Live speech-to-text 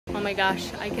my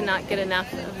gosh, I cannot get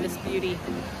enough of this beauty.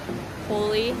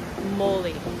 Holy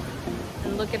moly.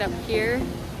 And look it up here.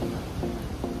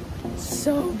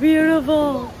 So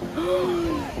beautiful.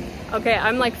 Okay,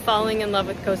 I'm like falling in love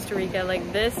with Costa Rica.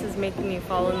 Like this is making me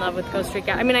fall in love with Costa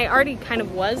Rica. I mean, I already kind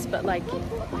of was, but like,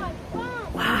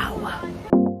 wow.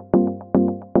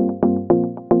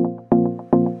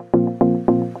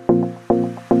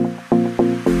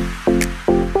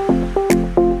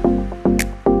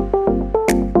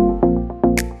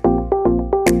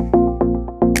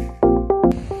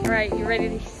 All right, you ready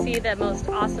to see the most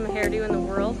awesome hairdo in the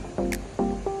world?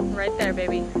 Right there,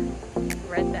 baby.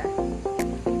 Right there.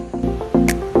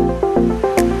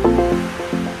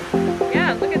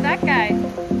 Yeah, look at that guy.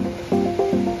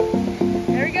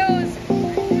 There he goes.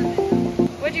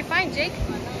 What'd you find, Jake?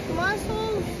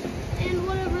 Mussels and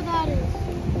whatever that is.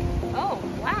 Oh,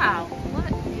 wow.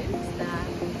 What is that?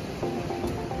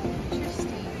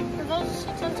 Interesting. There's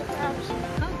also tons of crabs.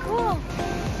 Oh, cool.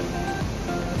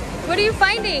 What are you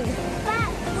finding?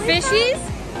 Fishies?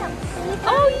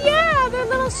 Oh yeah, they're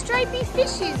little stripy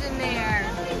fishies in there.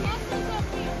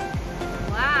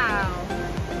 Wow.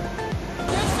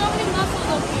 There's so many mussels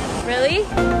up here. Really?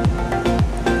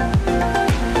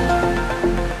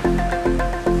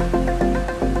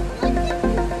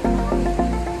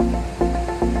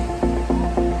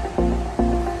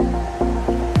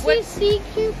 What? Sea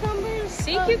cucumbers.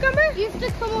 Sea cucumber? You have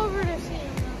to come over to see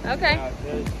them. Okay.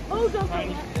 Oh, don't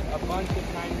tiny, a bunch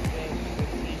of tiny things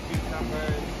with sea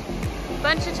cucumbers.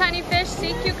 Bunch of tiny fish,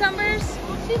 sea cucumbers.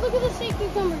 See, look at the sea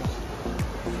cucumbers.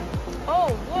 Oh,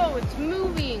 whoa, it's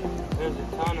moving. There's a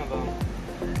ton of them.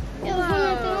 Yeah, there's one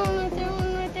right there, one right there,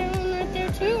 one right there, one right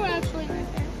there, two actually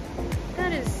right there.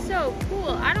 That is so cool.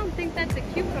 I don't think that's a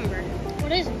cucumber.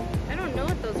 What is it? I don't know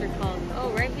what those are called. Oh,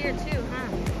 right here too, huh?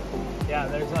 Yeah,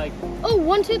 there's like Oh,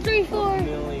 1, 2, 3, 4, a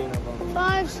million of them.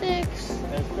 5, 6.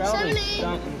 There's probably 7, 8.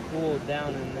 something cool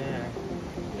down in there.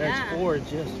 There's Yeah. 4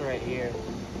 just right here.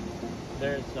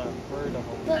 There's a herd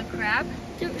of them. A crab?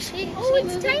 Dude, see, Oh, see,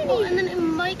 it's moving? tiny. Oh, and then it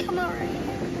might come out right here.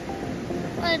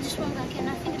 Oh, it just went back in.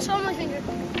 I think it's on my finger.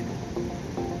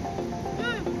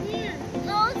 Here.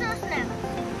 Those are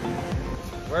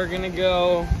snaps. We're gonna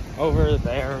go over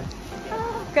there.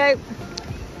 Okay.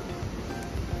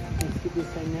 Let's get this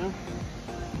thing now.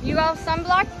 You all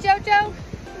sunblocked, Jojo?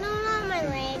 No, not my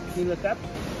legs. Can you look up?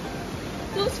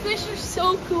 Those fish are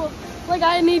so cool. Like,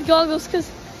 I need goggles because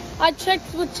I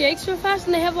checked with Jake's real fast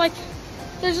and they have like,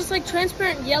 there's this like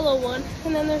transparent yellow one.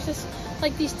 And then there's this,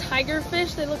 like these tiger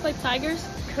fish. They look like tigers.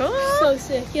 Cool. So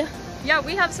sick, yeah. Yeah,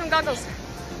 we have some goggles.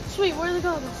 Sweet, where are the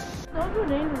goggles? Those are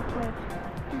dangerous fish.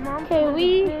 Okay,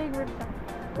 we are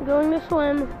going to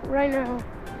swim right now.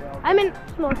 I'm in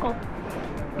snorkel.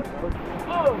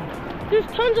 Oh! There's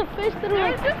tons of fish that are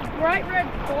There's like, this bright red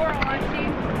coral I've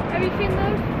seen. Have you seen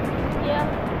those?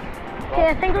 yeah. Okay,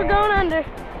 I think we're going under.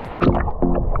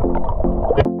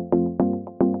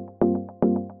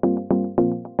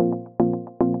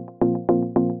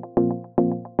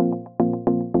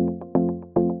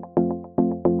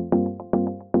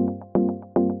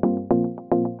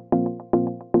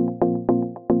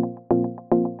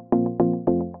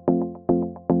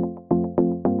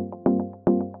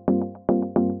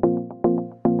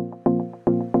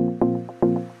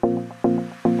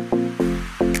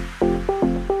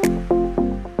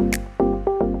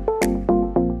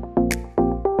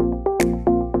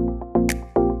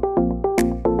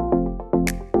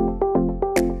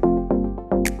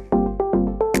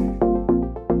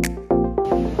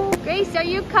 Are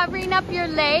you covering up your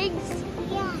legs?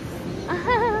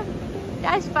 Yeah.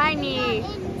 That's funny.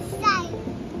 Inside.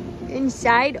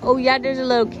 Inside? Oh yeah, there's a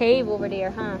little cave over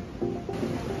there, huh?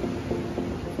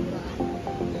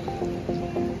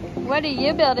 What are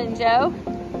you building, Joe?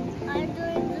 I'm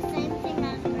doing the same thing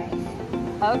as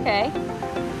Grace. Okay.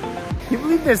 Can you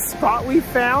believe this spot we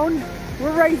found?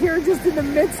 We're right here just in the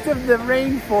midst of the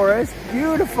rainforest.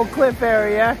 Beautiful cliff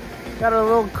area. Got a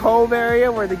little cove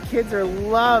area where the kids are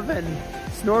loving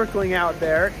snorkeling out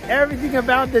there. Everything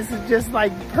about this is just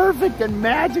like perfect and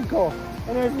magical.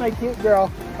 And there's my cute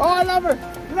girl. Oh, I love her.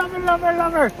 Love her, love her,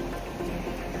 love her.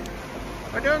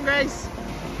 What doing, Grace?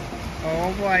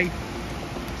 Oh boy.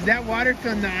 Does that water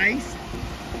feel nice?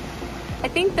 I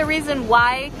think the reason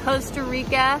why Costa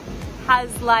Rica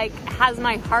has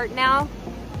my heart now,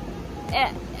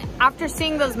 after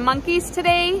seeing those monkeys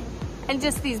today and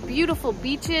just these beautiful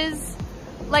beaches,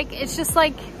 like it's just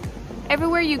like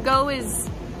everywhere you go is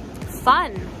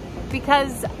fun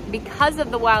because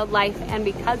of the wildlife and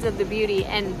because of the beauty.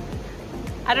 And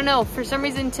I don't know, for some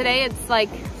reason today it's like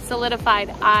solidified.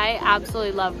 I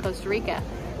absolutely love Costa Rica.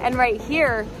 And right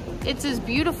here it's as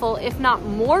beautiful, if not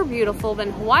more beautiful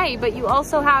than Hawaii, but you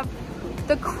also have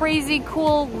the crazy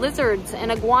cool lizards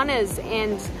and iguanas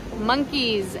and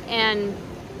monkeys and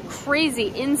crazy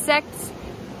insects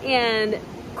and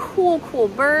cool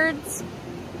birds.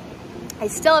 I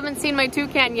still haven't seen my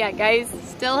toucan yet, guys.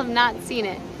 Still have not seen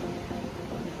it.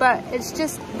 But it's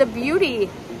just the beauty,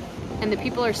 and the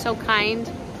people are so kind,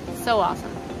 so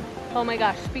awesome. Oh my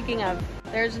gosh, speaking of,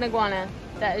 there's an iguana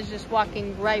that is just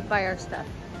walking right by our stuff.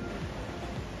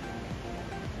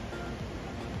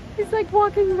 He's like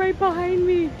walking right behind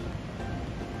me.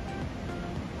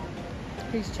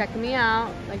 He's checking me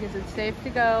out. Like, is it safe to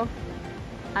go?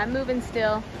 I'm moving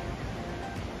still.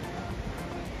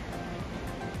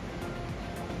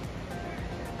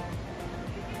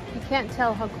 You can't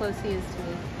tell how close he is to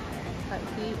me, but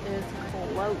he is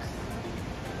close.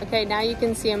 Okay, now you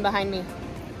can see him behind me.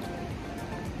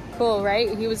 Cool,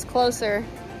 right? He was closer,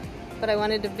 but I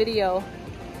wanted to video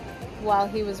while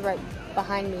he was right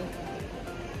behind me.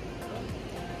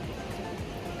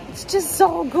 It's just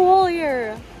so cool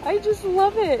here. I just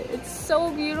love it. It's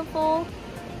so beautiful.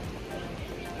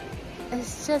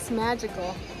 It's just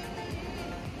magical.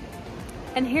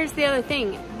 And here's the other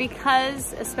thing,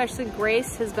 because especially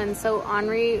Grace has been so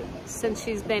ornery since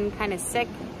she's been kind of sick,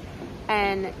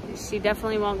 and she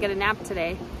definitely won't get a nap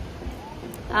today.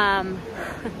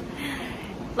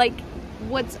 Like,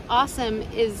 what's awesome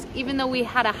is even though we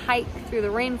had a hike through the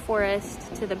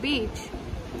rainforest to the beach,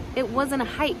 it wasn't a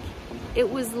hike. It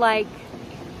was like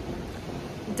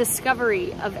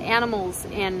discovery of animals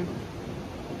and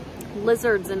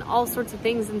lizards and all sorts of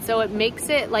things. And so it makes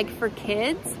it like for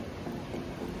kids,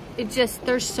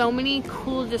 there's so many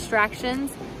cool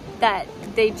distractions that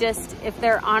they just, if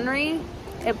they're ornery,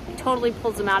 it totally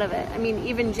pulls them out of it. I mean,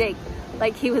 even Jake,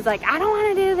 like, he was like, I don't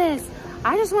want to do this.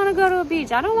 I just want to go to a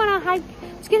beach. I don't want to hike.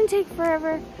 It's going to take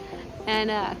forever.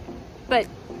 And, but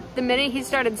the minute he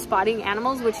started spotting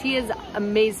animals, which he is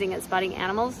amazing at spotting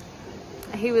animals,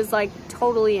 he was like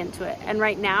totally into it. And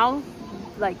right now,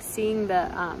 like seeing the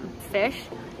fish,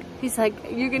 he's like,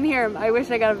 you can hear him. I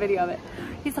wish I got a video of it.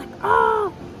 He's like,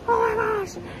 oh my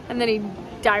gosh. And then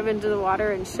he'd dive into the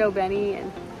water and show Benny.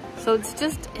 And so it's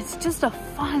just a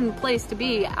fun place to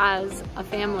be as a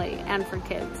family and for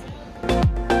kids.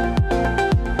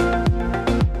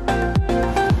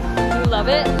 You love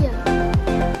it? Yeah.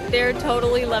 They're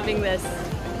totally loving this.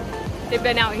 They've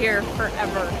been out here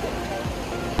forever.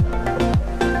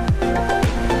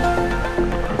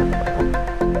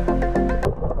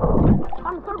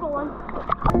 I'm circling.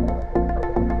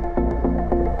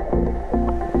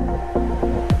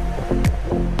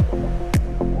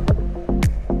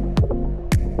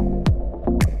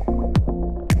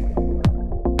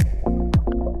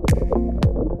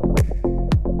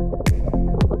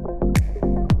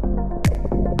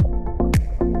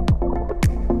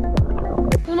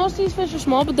 Most of these fish are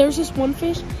small, but there's this one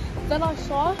fish that I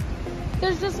saw.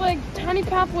 There's this like tiny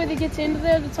pathway that gets into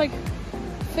there that's like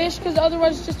fish, because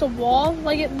otherwise it's just a wall.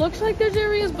 Like, it looks like there's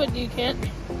areas, but you can't.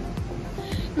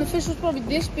 And the fish was probably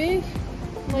this big.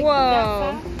 Like, whoa.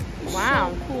 that fat.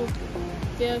 Wow. So cool.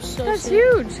 Yeah, it was so That's sick.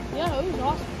 huge. Yeah, it was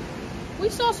awesome. We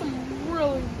saw some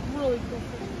really, really cool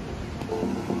fish.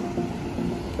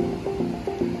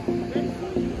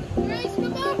 Grace,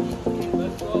 come back.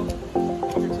 Let's go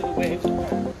over to the waves.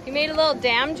 You made a little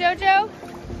dam, Jojo?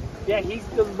 Yeah, he's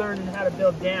still learning how to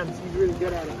build dams. He's really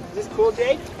good at it. Is this cool,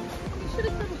 Jake? You should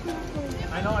have put a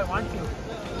snorkel. I know, I want to.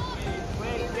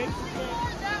 Wait,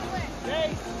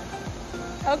 Jake.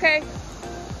 Okay.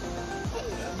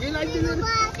 You like the little...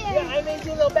 Yeah, I made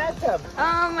you a little bathtub.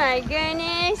 Oh my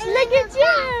goodness, look at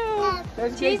you!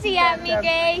 There's Cheesy Grace's at me,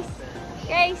 bathtub.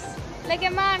 Grace. Grace, look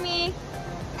at mommy.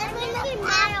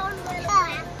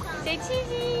 Say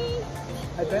cheesy.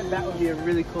 I bet that would be a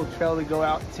really cool trail to go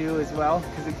out to as well,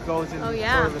 because it goes in Oh,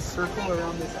 yeah. sort of a circle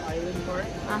around this island part.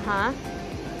 Uh-huh.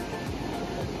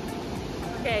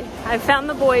 Okay, I found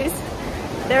the boys.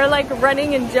 They're like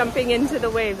running and jumping into the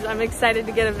waves. I'm excited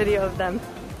to get a video of them.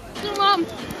 So,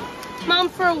 Mom,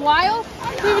 for a while,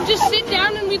 we would just sit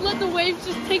down and we'd let the waves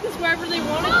just take us wherever they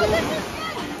wanted to.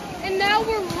 And now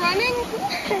we're running.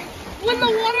 When the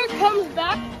water comes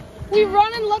back, we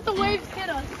run and let the waves hit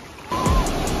us.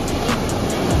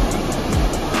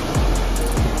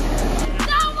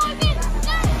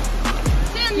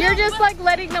 You're just like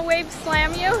letting the waves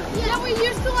slam you? Yeah, we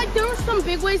used to, like, there were some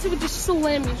big waves that would just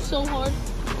slam you so hard.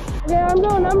 Yeah, I'm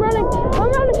going, I'm running,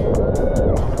 I'm running.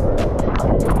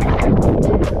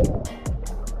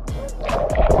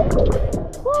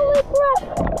 Holy crap,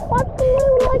 I flew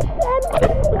like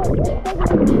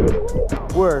 10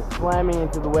 feet. We're slamming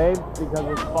into the waves because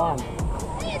it's fun.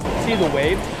 See the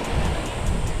waves?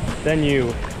 Then you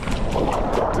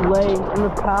lay in the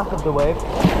path of the wave,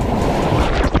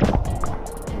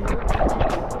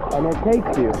 and it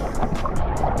takes you.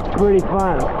 Pretty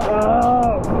fun.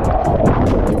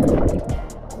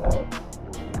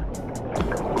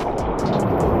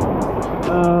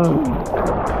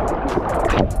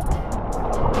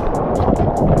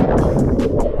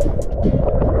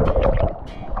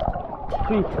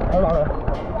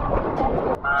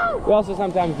 We also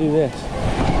sometimes do this.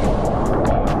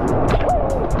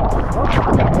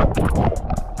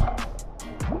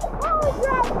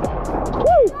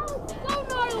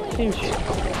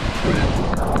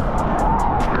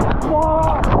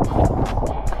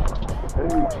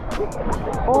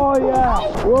 Oh yeah!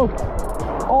 Whoa!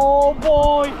 Oh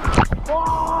boy!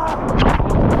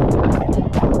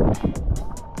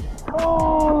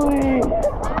 Holy!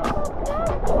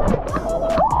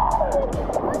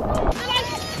 And I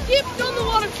skipped on the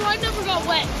water so I never got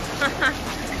wet.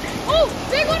 Oh,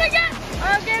 big one again!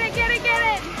 Oh, get it, get it, get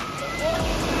it!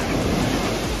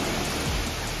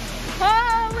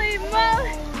 Holy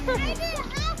moly! I did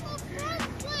half a front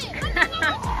flip.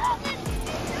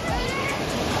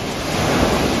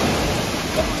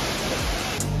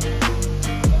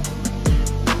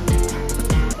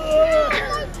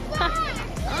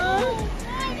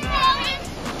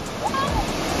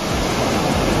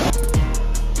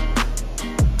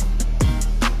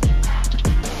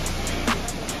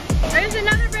 There's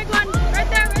another big one. Right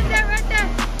there, right there, right there.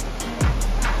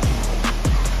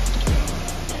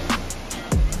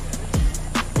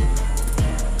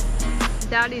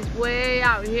 Daddy's way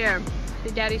out here.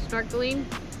 See Daddy snorkeling?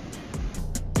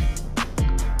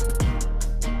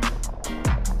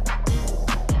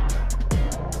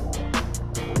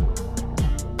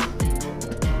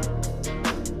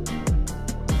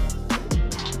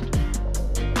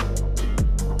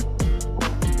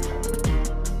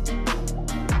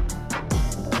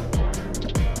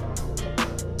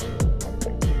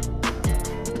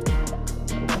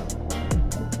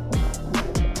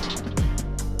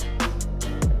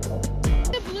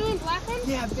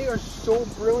 Yeah, they are so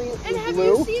brilliant And have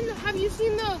blue. you seen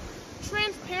the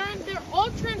transparent? They're all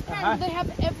transparent. But they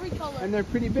have every color. And they're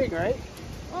pretty big, right?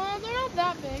 They're not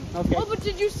that big. Okay. Oh, but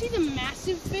did you see the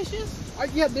massive fishes?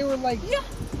 Yeah, they were like, Yeah.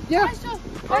 yeah, I saw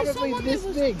probably one this that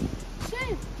was big.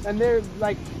 Same. And they're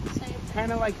like Same.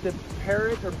 kind of like the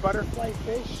parrot or butterfly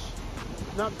fish.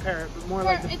 Not parrot, but more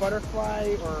like the It's-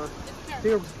 butterfly or... It's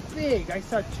They're big. I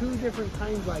saw 2 different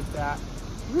kinds like that.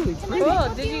 Really pretty. Cool.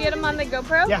 Did you get them on the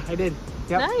GoPro? Yeah, I did.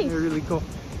 Yep, Nice. they're really cool.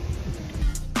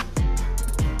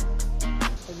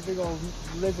 There's a big old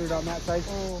lizard on that side.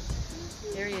 Oh,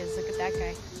 there he is. Look at that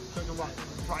guy. Took a walk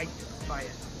right by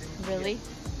it. Really?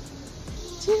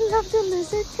 Do you love the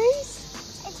lizard face?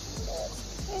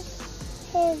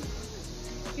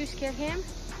 You scared him?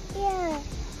 Yeah.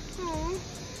 Aww.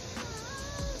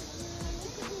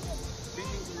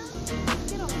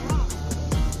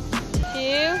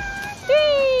 2,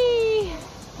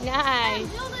 3. Nice.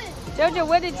 Jojo,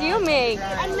 what did you make?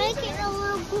 I'm making a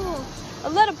little pool. A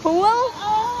little pool?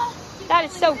 That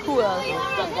is so cool.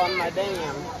 Stuck on my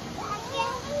dam.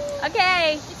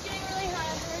 Okay.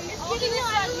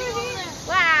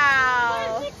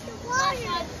 Wow.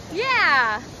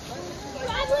 Yeah.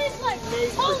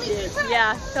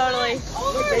 Yeah, totally.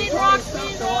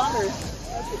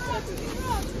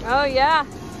 Oh, yeah.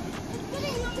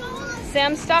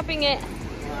 Sam's stopping it.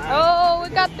 Oh,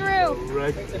 it got through.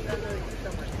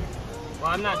 Well,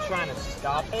 I'm not trying to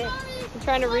stop it. I'm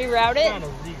trying to reroute I'm it. trying to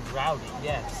reroute it.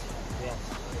 Yes. Yes.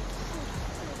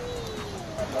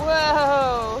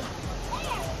 Whoa.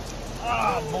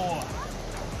 Oh boy.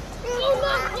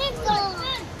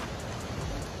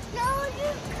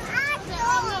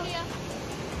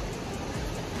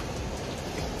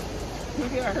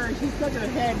 Look at her. She's got her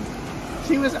head.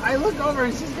 I look over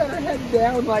and she's got her head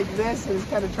down like this and is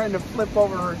kind of trying to flip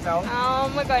over herself. Oh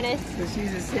my goodness. So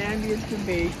she's as sandy as can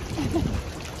be.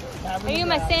 Are you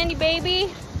my sandy baby?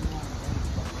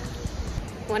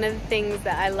 One of the things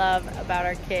that I love about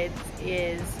our kids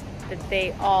is that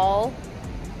they all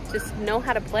just know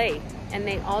how to play, and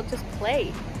they all just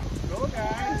play. Go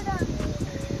guys.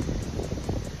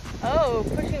 Oh,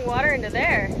 pushing water into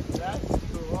there. That's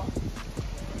cool.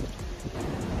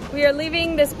 We are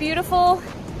leaving this beautiful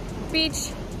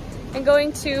beach and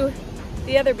going to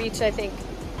the other beach, I think.